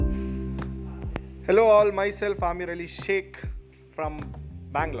Hello, all. Myself Amir Ali Sheikh from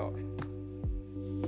Bangalore.